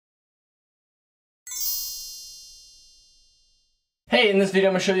Hey, in this video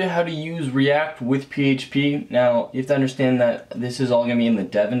I'm going to show you how to use React with PHP. Now, you have to understand that this is all going to be in the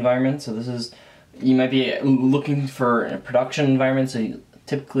dev environment, so you might be looking for a production environment, so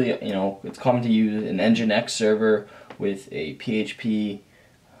typically, it's common to use an Nginx server with a PHP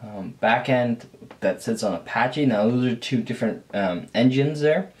backend that sits on Apache. Now, those are two different engines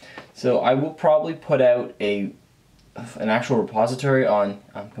there. So I will probably put out an actual repository on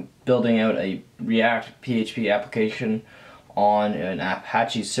building out a React PHP application on an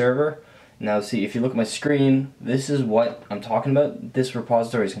Apache server. Now see, if you look at my screen, this is what I'm talking about. This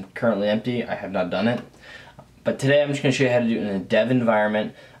repository is currently empty. I have not done it. But today I'm just going to show you how to do it in a dev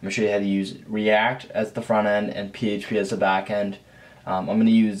environment. I'm going to show you how to use React as the front end and PHP as the back end. I'm going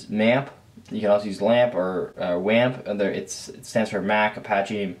to use MAMP. You can also use LAMP or WAMP. It stands for Mac,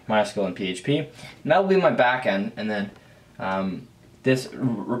 Apache, MySQL, and PHP. And that will be my back end. And then this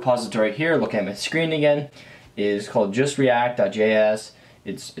repository here, look at my screen again, is called just React.js.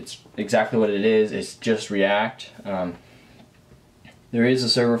 It's exactly what it is. It's just React. There is a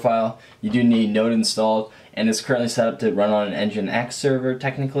server file. You do need Node installed, and it's currently set up to run on an Nginx server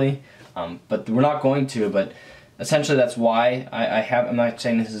technically, but we're not going to. But essentially, that's why I'm not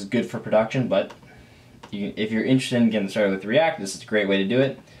saying this is good for production, but if you're interested in getting started with React, this is a great way to do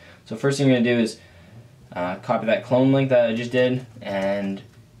it. So first thing you're going to do is copy that clone link that I just did, and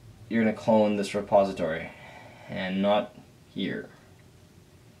you're going to clone this repository. And not here.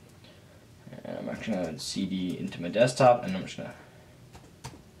 And I'm actually going to cd into my desktop, and I'm just going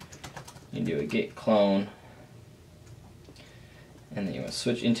to do a git clone, and then you want to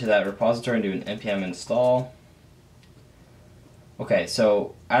switch into that repository and do an npm install. Okay,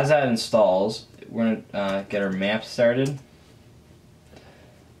 so as that installs, we're going to get our map started.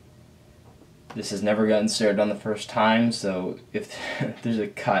 This has never gotten started on the first time, so if there's a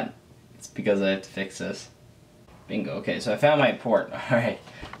cut, it's because I have to fix this. Bingo. Okay, so I found my port. Alright,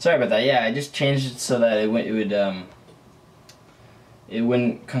 sorry about that. Yeah, I just changed it so that it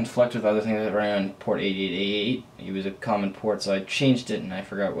wouldn't conflict with other things that run on port 8888. It was a common port, so I changed it, and I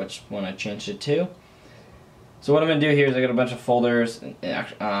forgot which one I changed it to. So what I'm going to do here is I got a bunch of folders,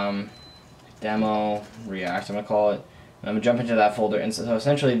 demo, React, I'm going to call it, and I'm going to jump into that folder, and so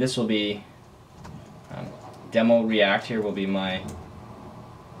essentially this will be demo React. Here will be my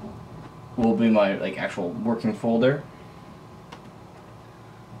actual working folder.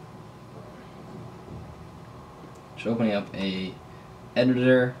 Just opening up a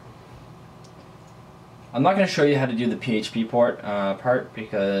editor. I'm not going to show you how to do the PHP part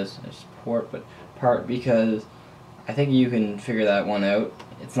because I think you can figure that one out.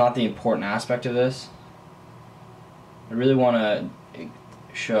 It's not the important aspect of this. I really want to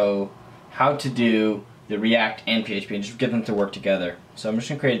show how to do the React and PHP and just get them to work together. So I'm just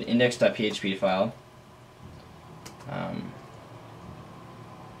going to create an index.php file. I'm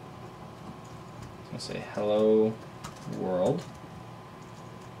going to say hello world.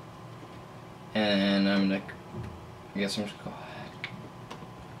 And I'm going to, I guess I'm just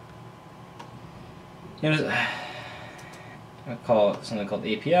going to call it something called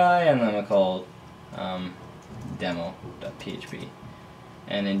API, and then I'm going to call it demo.php.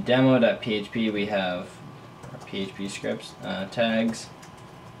 And in demo.php we have our PHP scripts, tags.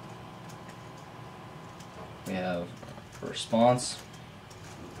 We have a response,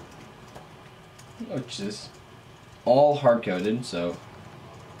 which is all hard-coded, so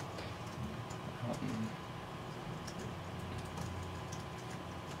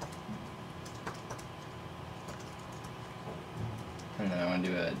and then I want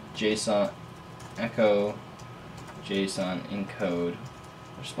to do a JSON echo JSON encode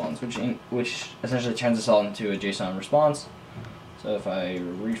response, which essentially turns this all into a JSON response. So if I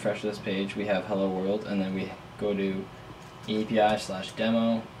refresh this page, we have hello world, and then we go to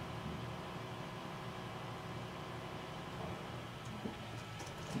API/demo.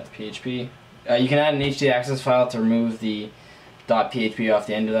 .php. You can add an htaccess file to remove the .php off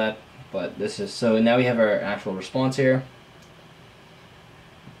the end of that, but this is, so now we have our actual response here.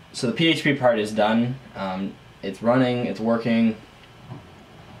 So the PHP part is done. It's running, it's working.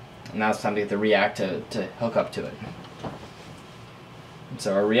 And now it's time to get the React to hook up to it.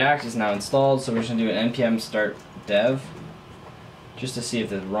 So our React is now installed, so we're just going to do an npm start dev just to see if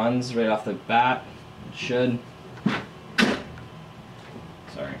this runs right off the bat. It should.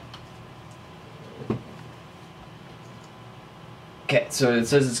 Sorry. Okay, so it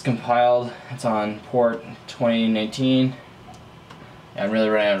says it's compiled. It's on port 2019. Yeah, I'm really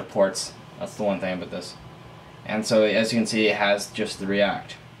running out of ports. That's the one thing about this. And so as you can see, it has just the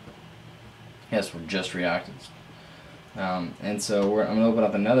React. Yes, we're just React. And so I'm going to open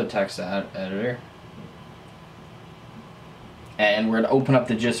up another text editor. and we're going to open up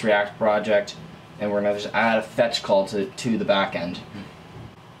the Just React project, and we're going to just add a fetch call to the backend.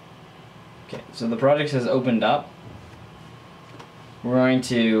 Okay, so the project has opened up. We're going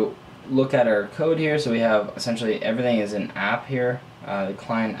to look at our code here. So we have essentially everything is in app here, the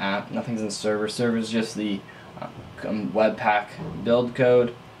client app. Nothing's in server. Server is just the Webpack build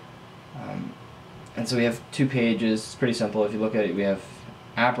code. And so we have 2 pages. It's pretty simple. If you look at it, we have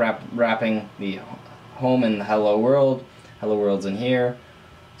app wrapping the home and the hello world. Hello world's in here.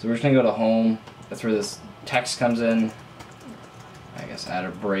 So we're just going to go to home. That's where this text comes in. I guess add a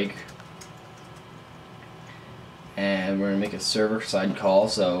break. And we're going to make a server-side call,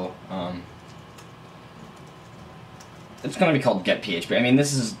 so it's going to be called get PHP. I mean,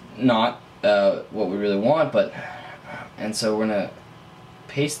 this is not what we really want, but, and so we're going to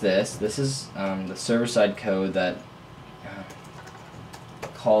paste this. This is the server-side code that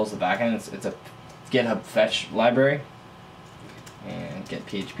calls the backend. It's a GitHub fetch library. And get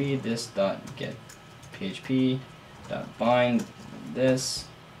PHP, this dot get PHP dot bind this.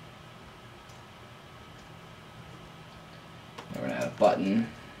 We're going to add a button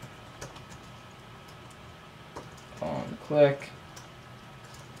on click,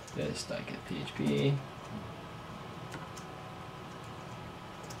 this dot get PHP,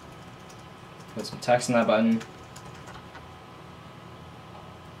 put some text in that button,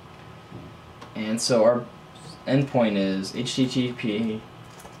 and so our endpoint is HTTP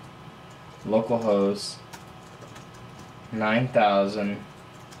localhost 9000.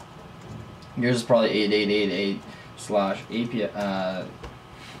 Yours is probably 8888 / API. I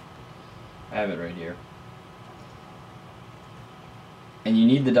have it right here. And you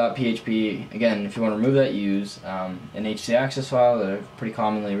need the .php. Again, if you want to remove that, use an htaccess file that are pretty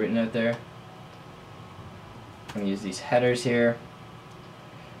commonly written out there. I'm going to use these headers here.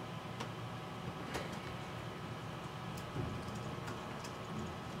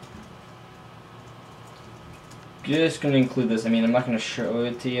 Just going to include this. I mean, I'm not going to show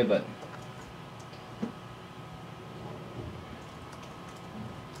it to you, but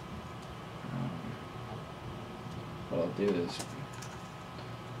what I'll do is,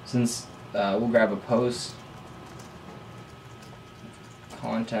 since we'll grab a post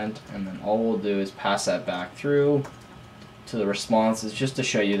content, and then all we'll do is pass that back through to the responses, just to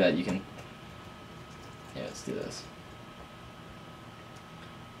show you that you can. Yeah, let's do this.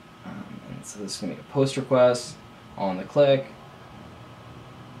 And so this is going to make a post request on the click.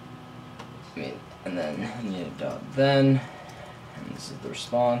 And then you need a dot then, and this is the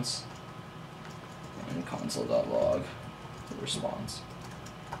response, and console.log the response.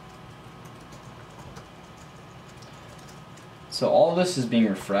 So all of this is being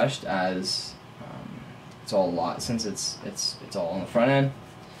refreshed as it's all since it's all on the front end.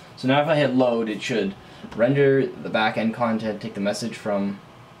 So now if I hit load, it should render the back end content, take the message from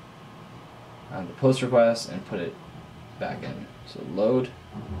the post request, and put it back in. So load.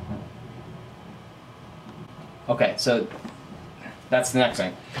 Okay, so that's the next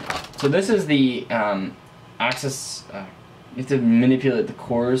thing. So this is the access. You have to manipulate the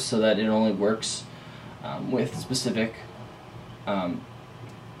cores so that it only works with specific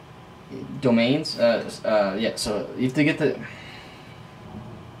domains. Yeah, so you have to get the.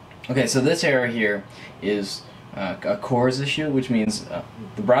 Okay, so this error here is a cores issue, which means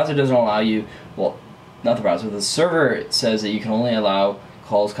the browser doesn't allow you. Well, not the browser. The server says that you can only allow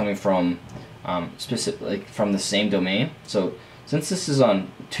calls coming from from the same domain. So since this is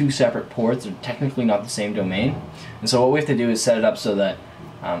on 2 separate ports, they're technically not the same domain. And so what we have to do is set it up so that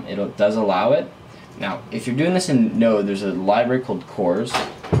it does allow it. Now, if you're doing this in Node, there's a library called cores. I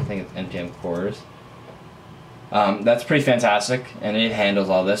think it's npm cores. That's pretty fantastic, and it handles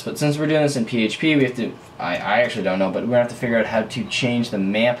all this. But since we're doing this in PHP, we have to. I actually don't know, but we're gonna have to figure out how to change the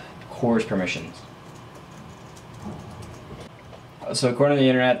map cores permissions. So according to the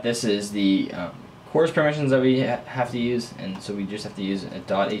internet, this is the cores permissions that we have to use, and so we just have to use a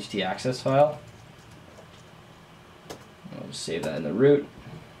 .htaccess file. I'll just save that in the root.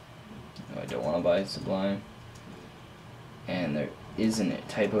 No, I don't want to buy Sublime. And there isn't a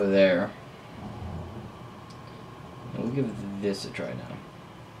typo there. And we'll give this a try now.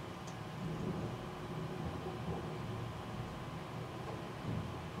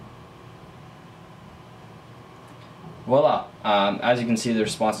 Voila! As you can see, the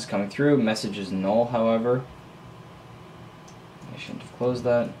response is coming through. Message is null, however. I shouldn't have closed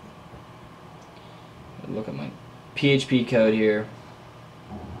that. Look at my PHP code here.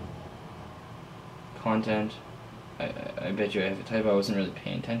 Content. I bet you I have a typo. I wasn't really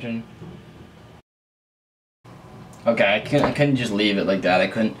paying attention. Okay, I couldn't just leave it like that. I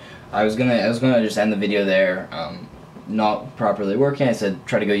couldn't. I was gonna just end the video there. not properly working. I said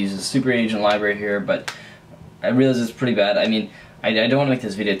try to go use the super agent library here, but I realize it's pretty bad. I mean, I don't want to make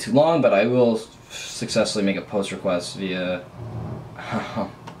this video too long, but I will successfully make a post request via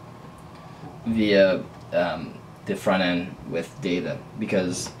via the front end with data,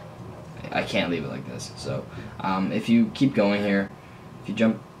 because I can't leave it like this. So if you keep going here, if you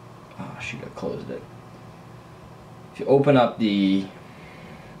jump, oh shoot, I closed it. If you open up the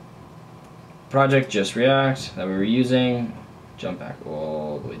project just React that we were using, jump back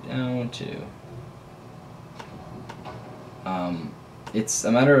all the way down to it's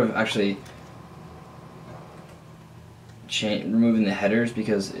a matter of actually removing the headers,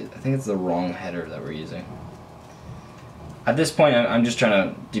 because I think it's the wrong header that we're using. At this point, I'm just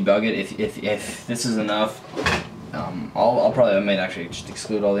trying to debug it. If this is enough, I might actually just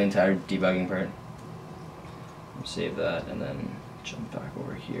exclude all the entire debugging part. Save that and then jump back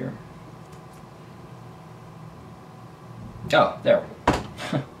over here. Oh, there.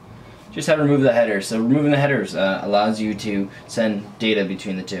 Just had to remove the headers. So removing the headers allows you to send data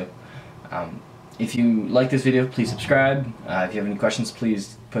between the two. If you like this video, please subscribe. If you have any questions,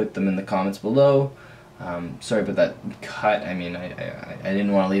 please put them in the comments below. Sorry about that cut. I mean, I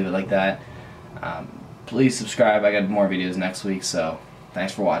didn't want to leave it like that. Please subscribe. I got more videos next week, so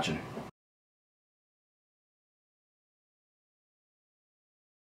thanks for watching.